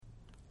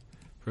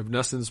Reb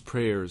Nassan's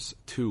Prayers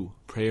 2,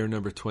 prayer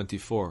number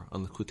 24,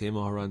 on Likutey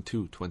Moharan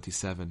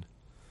 2:27.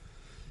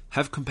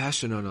 Have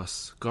compassion on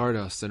us, guard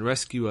us, and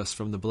rescue us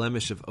from the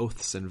blemish of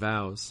oaths and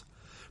vows.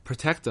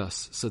 Protect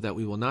us so that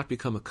we will not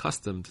become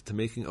accustomed to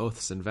making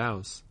oaths and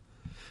vows.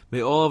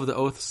 May all of the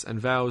oaths and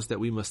vows that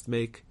we must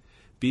make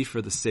be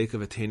for the sake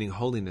of attaining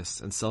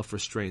holiness and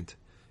self-restraint,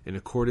 in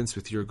accordance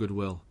with your good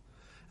will.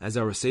 As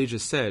our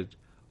sages said,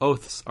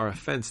 oaths are a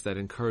fence that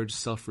encourage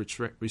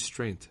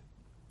self-restraint.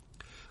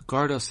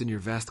 Guard us in your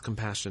vast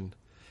compassion.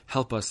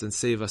 Help us and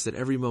save us at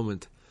every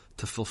moment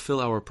to fulfill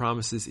our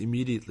promises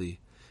immediately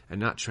and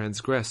not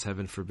transgress,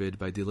 heaven forbid,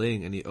 by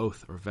delaying any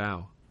oath or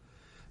vow.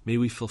 May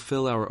we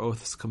fulfill our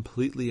oaths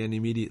completely and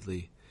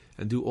immediately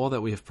and do all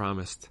that we have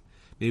promised.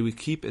 May we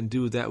keep and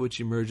do that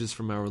which emerges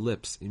from our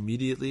lips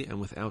immediately and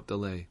without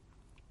delay.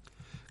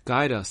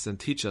 Guide us and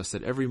teach us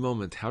at every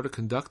moment how to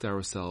conduct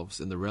ourselves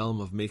in the realm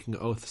of making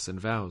oaths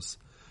and vows,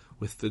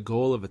 with the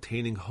goal of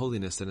attaining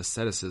holiness and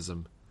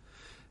asceticism.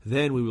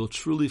 Then we will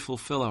truly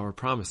fulfill our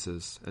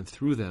promises, and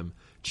through them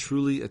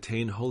truly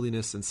attain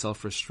holiness and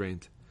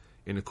self-restraint,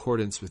 in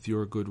accordance with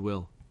your good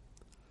will.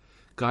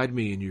 Guide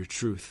me in your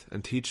truth,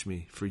 and teach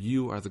me, for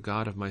you are the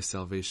God of my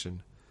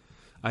salvation.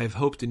 I have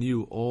hoped in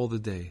you all the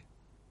day.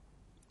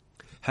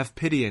 Have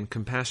pity and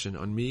compassion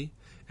on me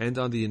and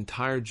on the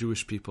entire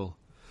Jewish people.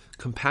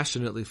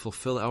 Compassionately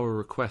fulfill our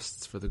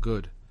requests for the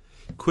good.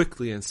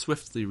 Quickly and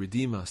swiftly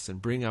redeem us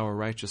and bring our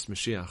righteous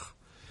Mashiach.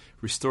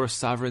 Restore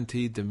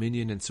sovereignty,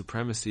 dominion, and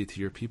supremacy to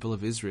your people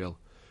of Israel,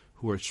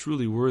 who are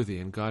truly worthy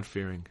and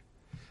God-fearing.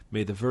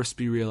 May the verse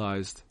be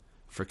realized,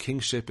 for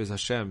kingship is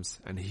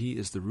Hashem's, and he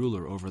is the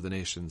ruler over the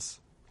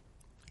nations.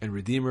 And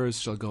redeemers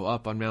shall go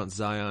up on Mount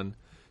Zion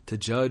to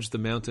judge the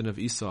mountain of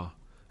Esau,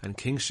 and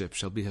kingship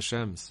shall be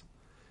Hashem's.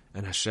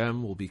 And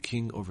Hashem will be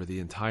king over the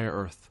entire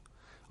earth.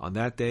 On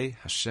that day,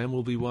 Hashem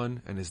will be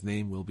one, and his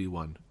name will be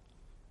one.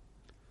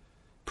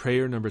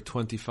 Prayer number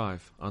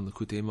 25, on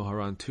Likutey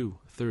Moharan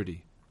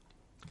 2:30.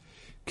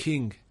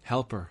 King,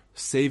 helper,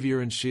 savior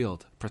and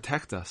shield,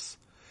 protect us.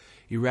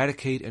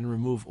 Eradicate and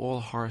remove all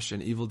harsh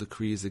and evil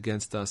decrees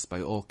against us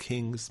by all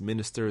kings,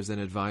 ministers,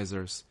 and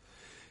advisors,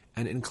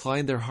 and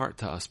incline their heart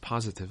to us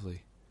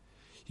positively.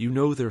 You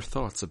know their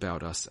thoughts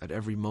about us at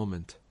every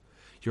moment.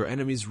 Your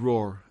enemies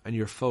roar, and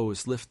your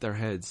foes lift their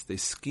heads. They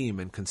scheme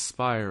and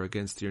conspire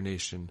against your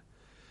nation.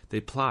 They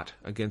plot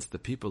against the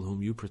people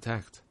whom you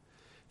protect.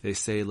 They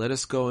say, let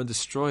us go and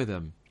destroy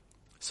them,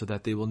 so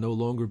that they will no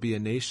longer be a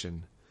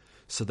nation,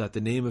 so that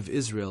the name of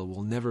Israel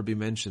will never be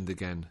mentioned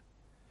again.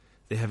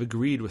 They have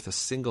agreed with a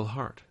single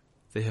heart.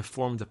 They have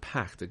formed a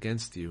pact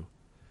against you.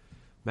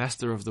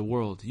 Master of the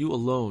world, you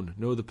alone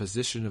know the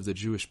position of the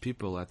Jewish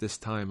people at this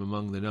time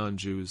among the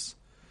non-Jews.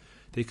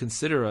 They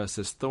consider us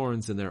as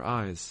thorns in their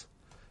eyes,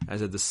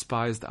 as a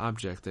despised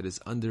object that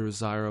is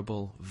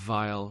undesirable,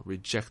 vile,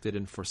 rejected,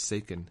 and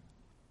forsaken.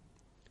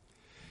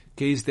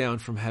 Gaze down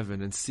from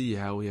heaven and see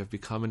how we have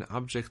become an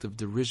object of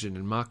derision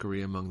and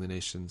mockery among the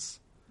nations.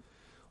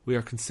 We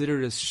are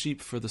considered as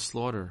sheep for the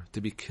slaughter,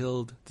 to be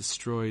killed,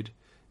 destroyed,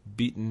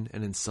 beaten,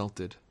 and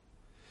insulted.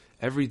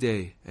 Every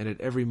day and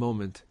at every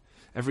moment,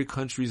 every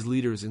country's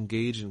leaders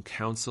engage in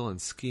counsel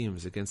and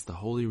schemes against the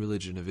holy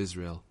religion of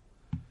Israel.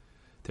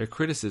 Their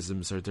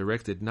criticisms are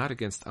directed not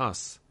against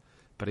us,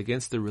 but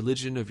against the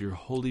religion of your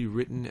holy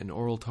written and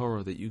oral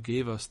Torah that you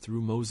gave us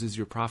through Moses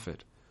your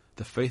prophet,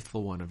 the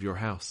faithful one of your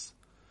house.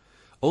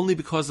 Only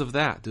because of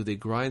that do they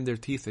grind their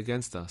teeth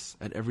against us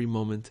at every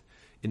moment,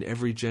 in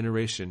every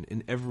generation,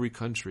 in every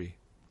country.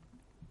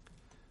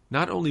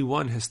 Not only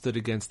one has stood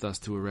against us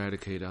to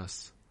eradicate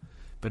us,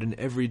 but in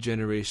every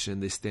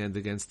generation they stand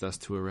against us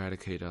to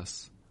eradicate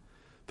us.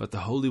 But the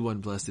Holy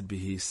One, blessed be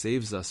He,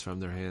 saves us from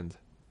their hand.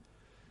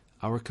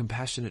 Our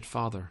compassionate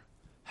Father,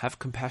 have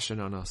compassion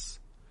on us.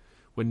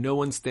 When no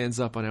one stands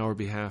up on our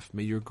behalf,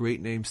 may your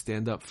great name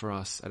stand up for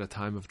us at a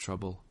time of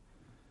trouble.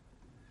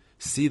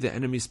 See, the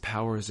enemy's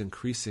power is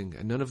increasing,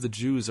 and none of the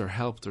Jews are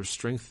helped or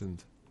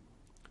strengthened.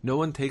 No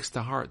one takes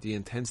to heart the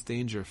intense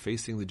danger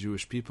facing the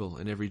Jewish people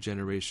in every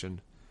generation.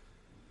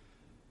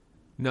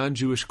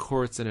 Non-Jewish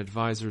courts and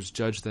advisors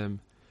judge them,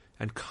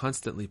 and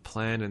constantly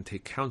plan and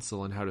take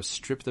counsel on how to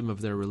strip them of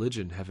their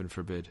religion, heaven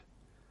forbid.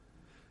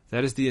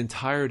 That is the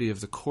entirety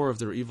of the core of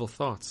their evil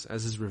thoughts,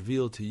 as is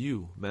revealed to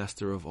you,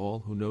 Master of all,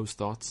 who knows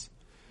thoughts.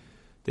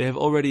 They have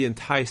already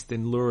enticed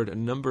and lured a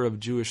number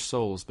of Jewish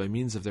souls by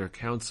means of their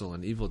counsel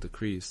and evil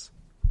decrees.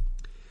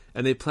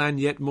 And they plan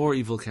yet more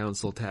evil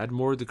counsel to add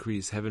more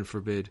decrees, heaven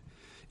forbid,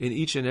 in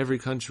each and every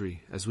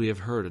country, as we have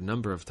heard a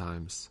number of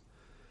times.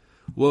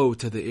 Woe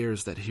to the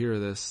ears that hear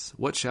this!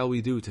 What shall we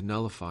do to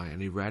nullify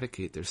and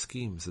eradicate their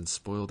schemes and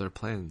spoil their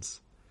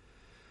plans?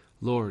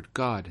 Lord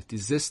God,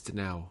 desist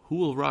now. Who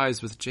will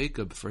rise with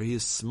Jacob, for he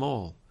is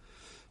small?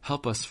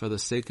 Help us for the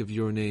sake of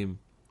your name,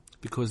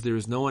 because there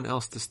is no one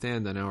else to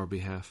stand on our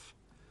behalf.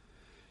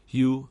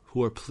 You,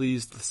 who are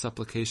pleased with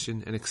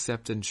supplication and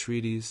accept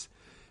entreaties,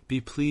 be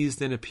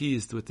pleased and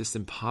appeased with this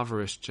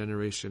impoverished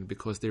generation,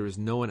 because there is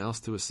no one else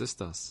to assist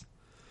us.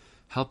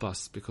 Help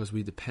us, because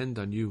we depend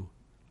on you.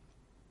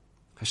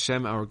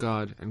 Hashem, our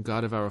God, and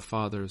God of our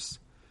fathers,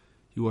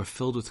 You are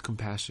filled with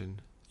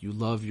compassion. You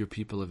love your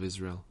people of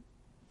Israel.